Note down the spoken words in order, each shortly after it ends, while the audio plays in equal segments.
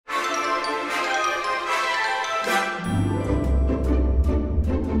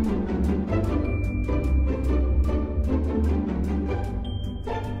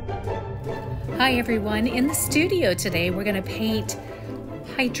Hi everyone, in the studio today we're going to paint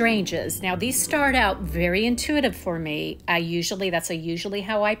hydrangeas. Now these start out very intuitive for me. That's usually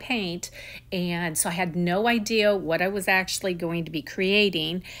how I paint, and so I had no idea what I was actually going to be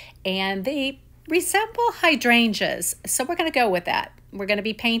creating, and they resemble hydrangeas, so we're going to go with that. We're going to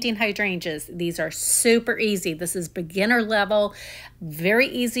be painting hydrangeas. These are super easy. This is beginner level, very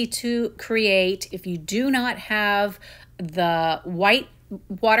easy to create. If you do not have the white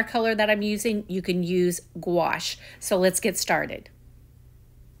watercolor that I'm using, you can use gouache. So let's get started.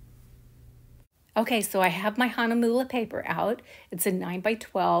 Okay, so I have my Honolulu paper out. It's a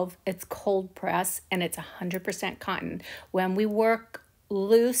 9x12. It's cold press and it's 100% cotton. When we work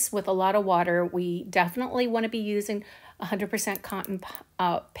loose with a lot of water, we definitely want to be using 100% cotton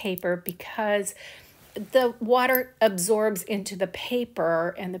paper because the water absorbs into the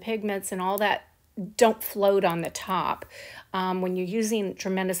paper and the pigments and all that don't float on the top. When you're using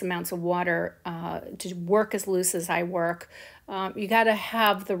tremendous amounts of water to work as loose as I work, you got to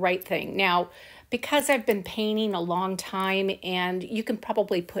have the right thing. Now, because I've been painting a long time, and you can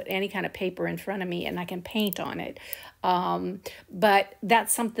probably put any kind of paper in front of me and I can paint on it, but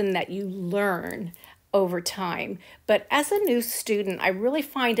that's something that you learn over time. But as a new student, I really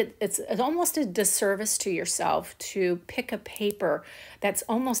find it's almost a disservice to yourself to pick a paper that's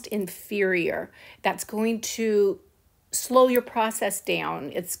almost inferior, that's going to slow your process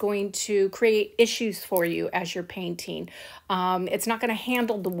down. It's going to create issues for you as you're painting. It's not going to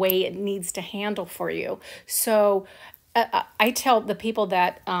handle the way it needs to handle for you. So I tell the people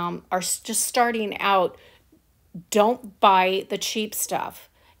that are just starting out, don't buy the cheap stuff.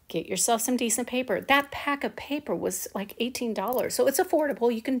 Get yourself some decent paper. That pack of paper was like $18, so it's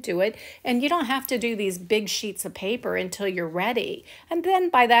affordable. You can do it, and you don't have to do these big sheets of paper until you're ready. And then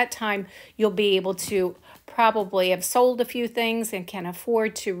by that time, you'll be able to probably have sold a few things and can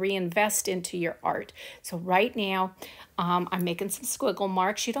afford to reinvest into your art. So right now, I'm making some squiggle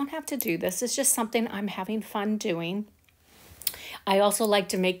marks. You don't have to do this. It's just something I'm having fun doing. I also like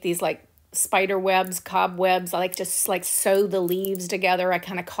to make these like spider webs, cobwebs. I like to sew the leaves together, I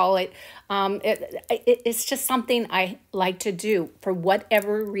kind of call it. It's just something I like to do. For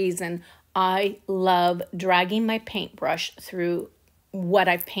whatever reason, I love dragging my paintbrush through what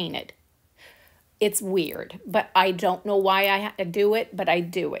I've painted. It's weird, but I don't know why I have to do it, but I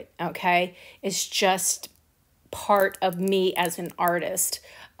do it, okay? It's just part of me as an artist.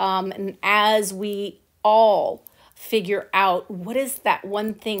 And as we all figure out what is that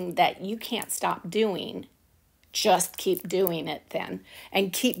one thing that you can't stop doing, just keep doing it then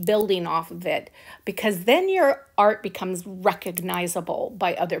and keep building off of it, because then your art becomes recognizable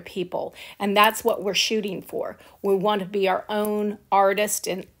by other people, and that's what we're shooting for. We want to be our own artist,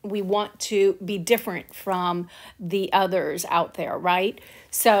 and we want to be different from the others out there, right?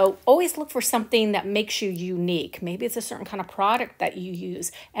 So always look for something that makes you unique. Maybe it's a certain kind of product that you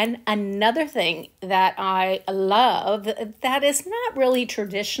use. And another thing that I love that is not really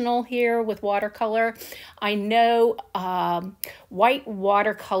traditional here with watercolor, I know white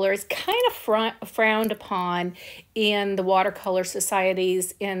watercolor is kind of frowned upon in the watercolor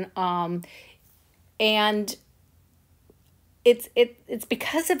societies, and it's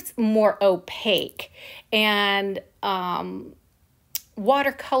because it's more opaque, and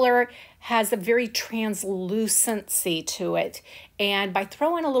watercolor has a very translucency to it, and by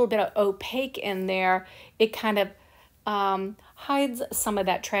throwing a little bit of opaque in there, it kind of hides some of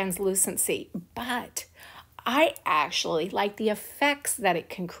that translucency. But I actually like the effects that it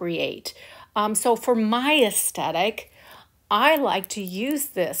can create. So for my aesthetic, I like to use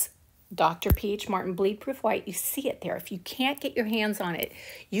this Dr. Peach Martin Bleed Proof White. You see it there. If you can't get your hands on it,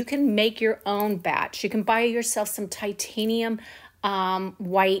 you can make your own batch. You can buy yourself some titanium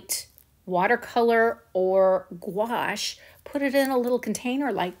white watercolor or gouache, put it in a little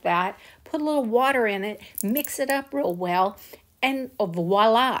container like that, put a little water in it, mix it up real well, and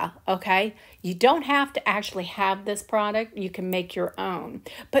voila, okay? You don't have to actually have this product. You can make your own.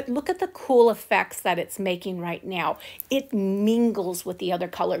 But look at the cool effects that it's making right now. It mingles with the other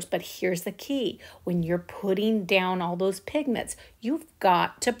colors, but here's the key. When you're putting down all those pigments, you've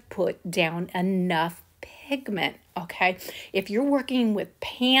got to put down enough pigment, okay? If you're working with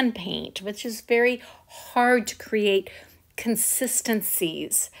pan paint, which is very hard to create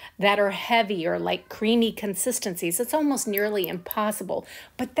consistencies that are heavy or like creamy consistencies, it's almost nearly impossible.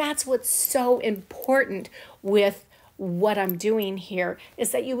 But that's what's so important with what I'm doing here,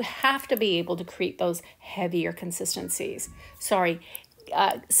 is that you have to be able to create those heavier consistencies. Sorry,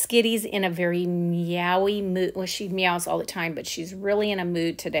 Skitty's in a very meowy mood. Well, she meows all the time, but she's really in a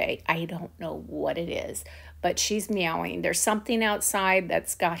mood today. I don't know what it is, but she's meowing. There's something outside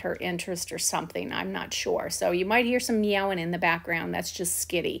that's got her interest or something. I'm not sure. So you might hear some meowing in the background. That's just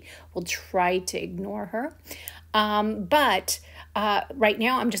Skitty. We'll try to ignore her. Right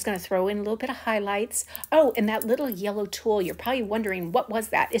now I'm just going to throw in a little bit of highlights. Oh, and that little yellow tool, you're probably wondering, what was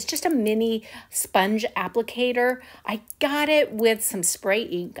that? It's just a mini sponge applicator. I got it with some spray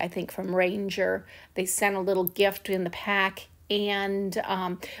ink, I think from Ranger. They sent a little gift in the pack, and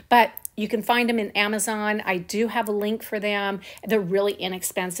but you can find them in Amazon. I do have a link for them. They're really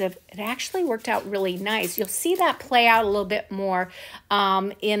inexpensive. It actually worked out really nice. You'll see that play out a little bit more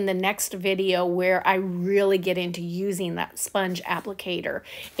in the next video, where I really get into using that sponge applicator.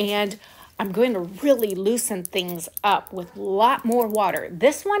 And I'm going to really loosen things up with a lot more water.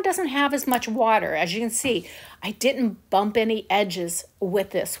 This one doesn't have as much water. As you can see, I didn't bump any edges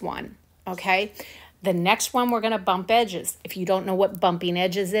with this one, okay? The next one, we're going to bump edges. If you don't know what bumping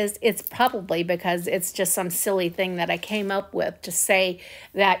edges is, it's probably because it's just some silly thing that I came up with to say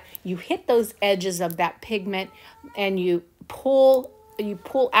that you hit those edges of that pigment and you pull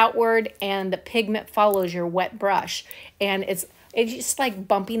outward, and the pigment follows your wet brush. And it's just like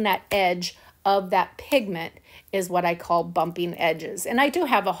bumping that edge of that pigment is what I call bumping edges. And I do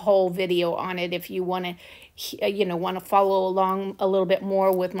have a whole video on it if you want to follow along a little bit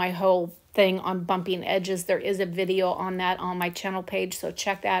more with my whole thing on bumping edges. There is a video on that on my channel page, so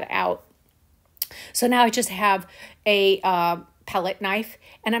check that out. So now I just have a palette knife,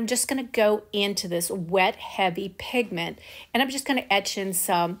 and I'm just going to go into this wet, heavy pigment, and I'm just going to etch in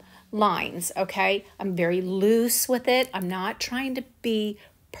some lines, okay? I'm very loose with it. I'm not trying to be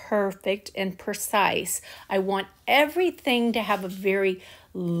perfect and precise. I want everything to have a very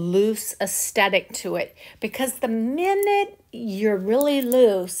loose aesthetic to it, because the minute you're really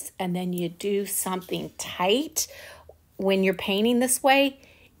loose and then you do something tight when you're painting this way,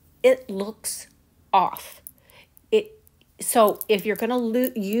 it looks off. So if you're going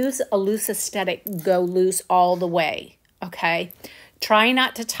to use a loose aesthetic, go loose all the way, okay? Try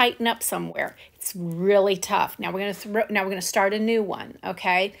not to tighten up somewhere. It's really tough. Now we're going to start a new one,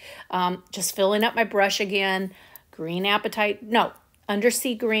 okay? Just filling up my brush again. Green apatite, no,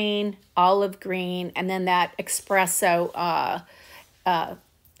 undersea green, olive green, and then that ground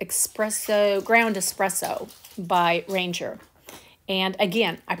espresso by Ranger. And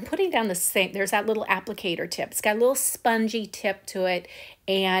again, I'm putting down the same, there's that little applicator tip. It's got a little spongy tip to it.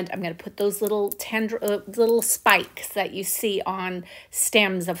 And I'm going to put those little little spikes that you see on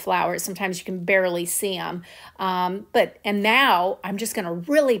stems of flowers. Sometimes you can barely see them. And now I'm just going to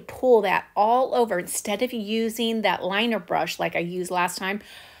really pull that all over. Instead of using that liner brush like I used last time,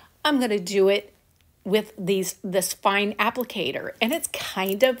 I'm going to do it with this fine applicator. And it's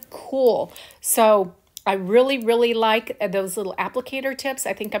kind of cool. So I really, really like those little applicator tips.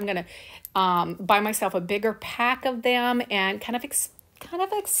 I think I'm going to buy myself a bigger pack of them and kind of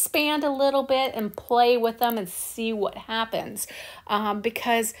expand a little bit and play with them and see what happens.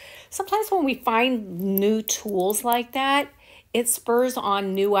 Because sometimes when we find new tools like that, it spurs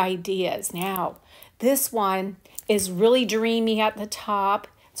on new ideas. Now, this one is really dreamy at the top.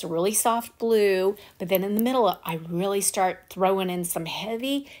 It's a really soft blue, but then in the middle, I really start throwing in some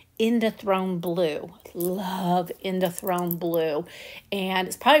heavy Indothrone blue. Love Indothrone blue. And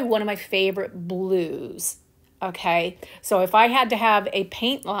it's probably one of my favorite blues. Okay, so if I had to have a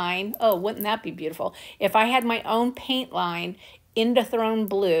paint line, oh, wouldn't that be beautiful? If I had my own paint line, Indothrone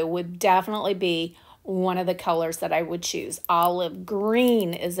blue would definitely be one of the colors that I would choose. Olive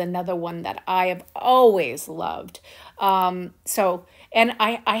green is another one that I have always loved. And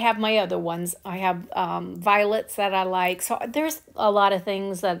I have my other ones. I have violets that I like. So there's a lot of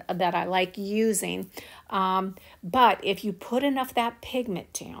things that I like using. But if you put enough of that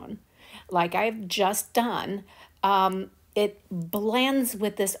pigment down, like I've just done, it blends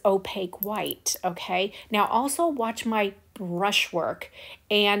with this opaque white, okay? Now also watch my brush work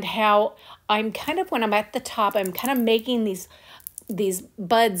and how I'm kind of, when I'm at the top, I'm kind of making these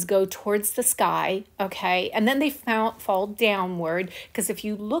buds go towards the sky, okay? And then they fall downward, because if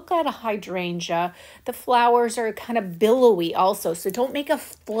you look at a hydrangea, the flowers are kind of billowy also. So don't make a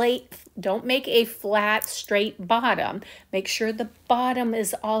flat, straight bottom. Make sure the bottom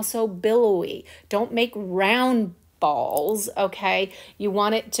is also billowy. Don't make round balls, okay? You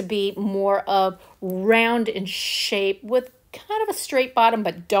want it to be more of round in shape with kind of a straight bottom,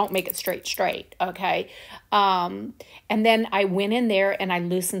 but don't make it straight, okay? And then I went in there and I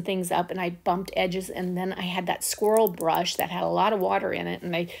loosened things up and I bumped edges, and then I had that squirrel brush that had a lot of water in it,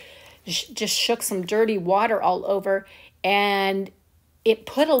 and I just shook some dirty water all over, and it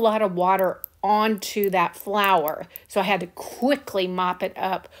put a lot of water onto that flower. So I had to quickly mop it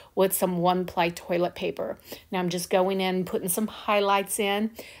up with some 1-ply toilet paper. Now I'm just going in, putting some highlights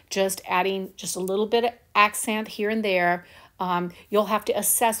in, just adding just a little bit of accent here and there. You'll have to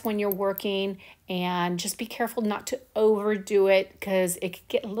assess when you're working and just be careful not to overdo it because it could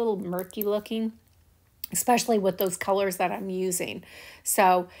get a little murky looking, especially with those colors that I'm using.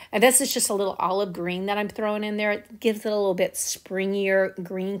 So, and this is just a little olive green that I'm throwing in there. It gives it a little bit springier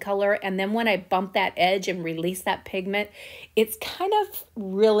green color. And then when I bump that edge and release that pigment, it's kind of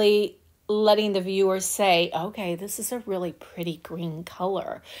really letting the viewer say, okay, this is a really pretty green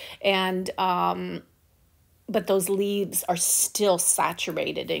color. And, but those leaves are still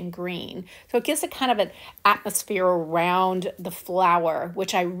saturated in green. So it gives it kind of an atmosphere around the flower,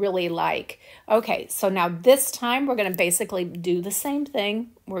 which I really like. Okay, so now this time we're gonna basically do the same thing.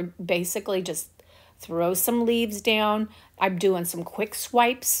 We're basically just throw some leaves down. I'm doing some quick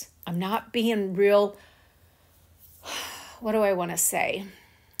swipes. I'm not being real, what do I wanna say?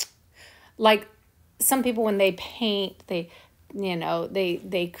 Like some people when they paint, they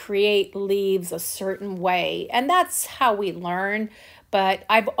create leaves a certain way, and that's how we learn. But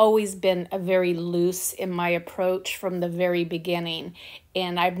I've always been a very loose in my approach from the very beginning,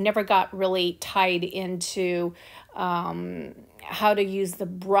 and I've never got really tied into how to use the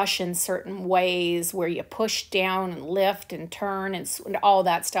brush in certain ways where you push down and lift and turn and all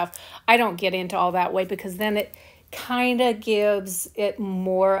that stuff. I don't get into all that way because then it kind of gives it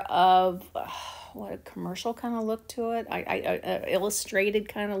more of what a commercial kind of look to it, illustrated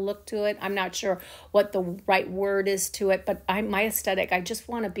kind of look to it. I'm not sure what the right word is to it, but my aesthetic, I just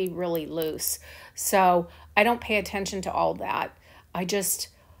want to be really loose. So I don't pay attention to all that. I just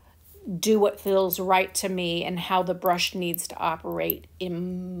do what feels right to me and how the brush needs to operate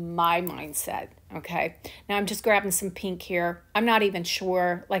in my mindset. Okay, now I'm just grabbing some pink here. I'm not even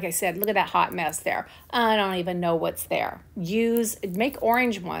sure, like I said, look at that hot mess there. I don't even know what's there. Make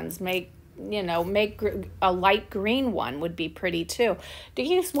orange ones, make a light green one would be pretty too. To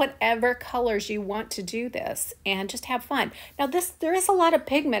use whatever colors you want to do this and just have fun. Now there is a lot of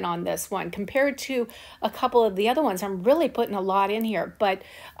pigment on this one compared to a couple of the other ones. I'm really putting a lot in here, but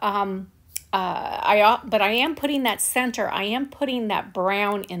I am putting that center. I am putting that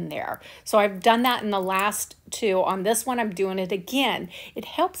brown in there. So I've done that in the last two. On this one, I'm doing it again. It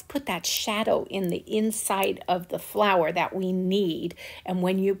helps put that shadow in the inside of the flower that we need. And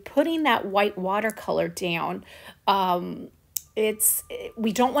when you're putting that white watercolor down,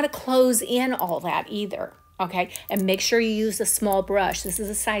 we don't want to close in all that either. Okay, and make sure you use a small brush. This is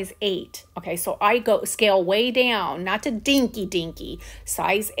a size 8. Okay, so I go scale way down, not to dinky,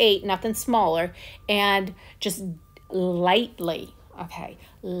 size 8, nothing smaller, and just lightly, okay,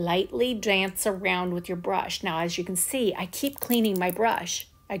 lightly dance around with your brush. Now, as you can see, I keep cleaning my brush.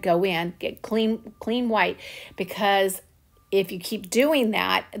 I go in, get clean white, because if you keep doing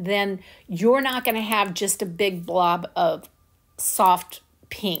that, then you're not going to have just a big blob of soft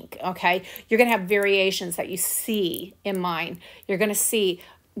pink. Okay, you're gonna have variations that you see in mine. You're gonna see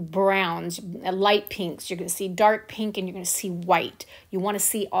browns, light pinks, you're gonna see dark pink, and you're gonna see white. You want to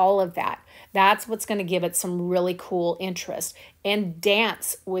see all of that. That's what's going to give it some really cool interest. And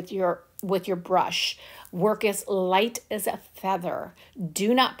dance with your brush. Work as light as a feather.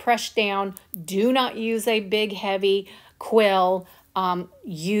 Do not press down. Do not use a big heavy quill.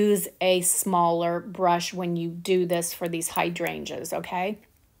 Use a smaller brush when you do this for these hydrangeas, okay?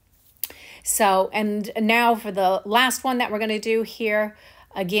 So, and now for the last one that we're going to do here,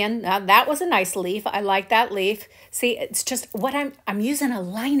 again, that was a nice leaf. I like that leaf. See, it's just what I'm using a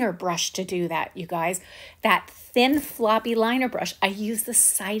liner brush to do that, you guys. That thin, floppy liner brush. I use the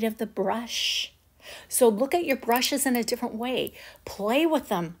side of the brush. So look at your brushes in a different way. Play with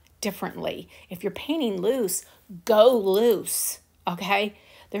them differently. If you're painting loose, go loose. Okay,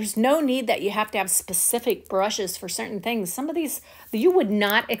 there's no need that you have to have specific brushes for certain things. Some of these you would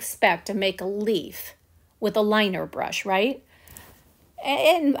not expect to make a leaf with a liner brush, right?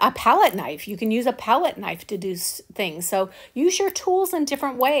 And a palette knife. You can use a palette knife to do things. So use your tools in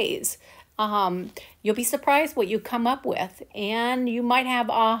different ways. You'll be surprised what you come up with, and you might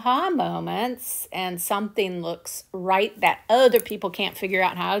have aha moments and something looks right that other people can't figure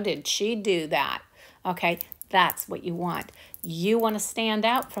out. How did she do that? Okay, that's what you want. You want to stand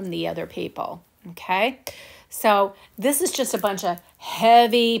out from the other people, okay? So this is just a bunch of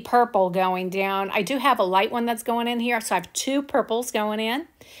heavy purple going down. I do have a light one that's going in here. So I have two purples going in.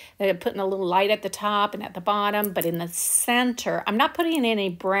 They're putting a little light at the top and at the bottom, but in the center, I'm not putting any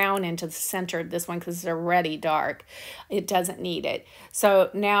brown into the center of this one because it's already dark. It doesn't need it. So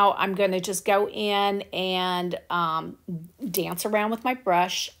now I'm going to just go in and dance around with my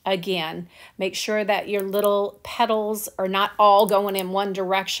brush. Again, make sure that your little petals are not all going in one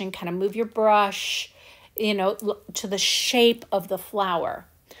direction. Kind of move your brush, you know, to the shape of the flower.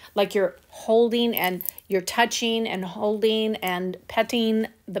 Like you're holding and you're touching and holding and petting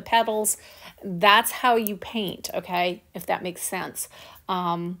the petals. That's how you paint, okay? If that makes sense.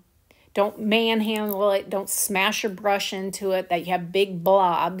 Don't manhandle it. Don't smash your brush into it that you have big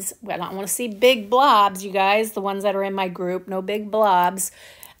blobs. I don't want to see big blobs, you guys, the ones that are in my group. No big blobs.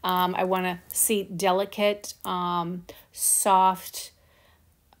 I want to see delicate, soft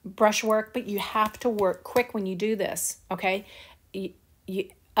brushwork, but you have to work quick when you do this, okay?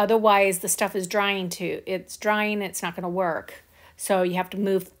 Otherwise, the stuff is drying too. It's drying, it's not going to work. So you have to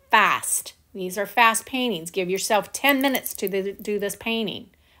move fast. These are fast paintings. Give yourself 10 minutes to do this painting,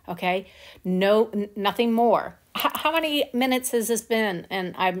 okay? Nothing more. How many minutes has this been?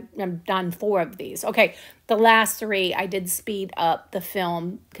 And I've done 4 of these. Okay, the last 3, I did speed up the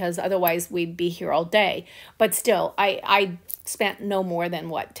film because otherwise we'd be here all day. But still, I spent no more than,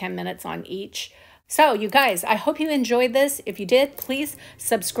 what, 10 minutes on each. So, you guys, I hope you enjoyed this. If you did, please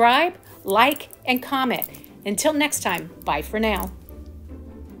subscribe, like, and comment. Until next time, bye for now.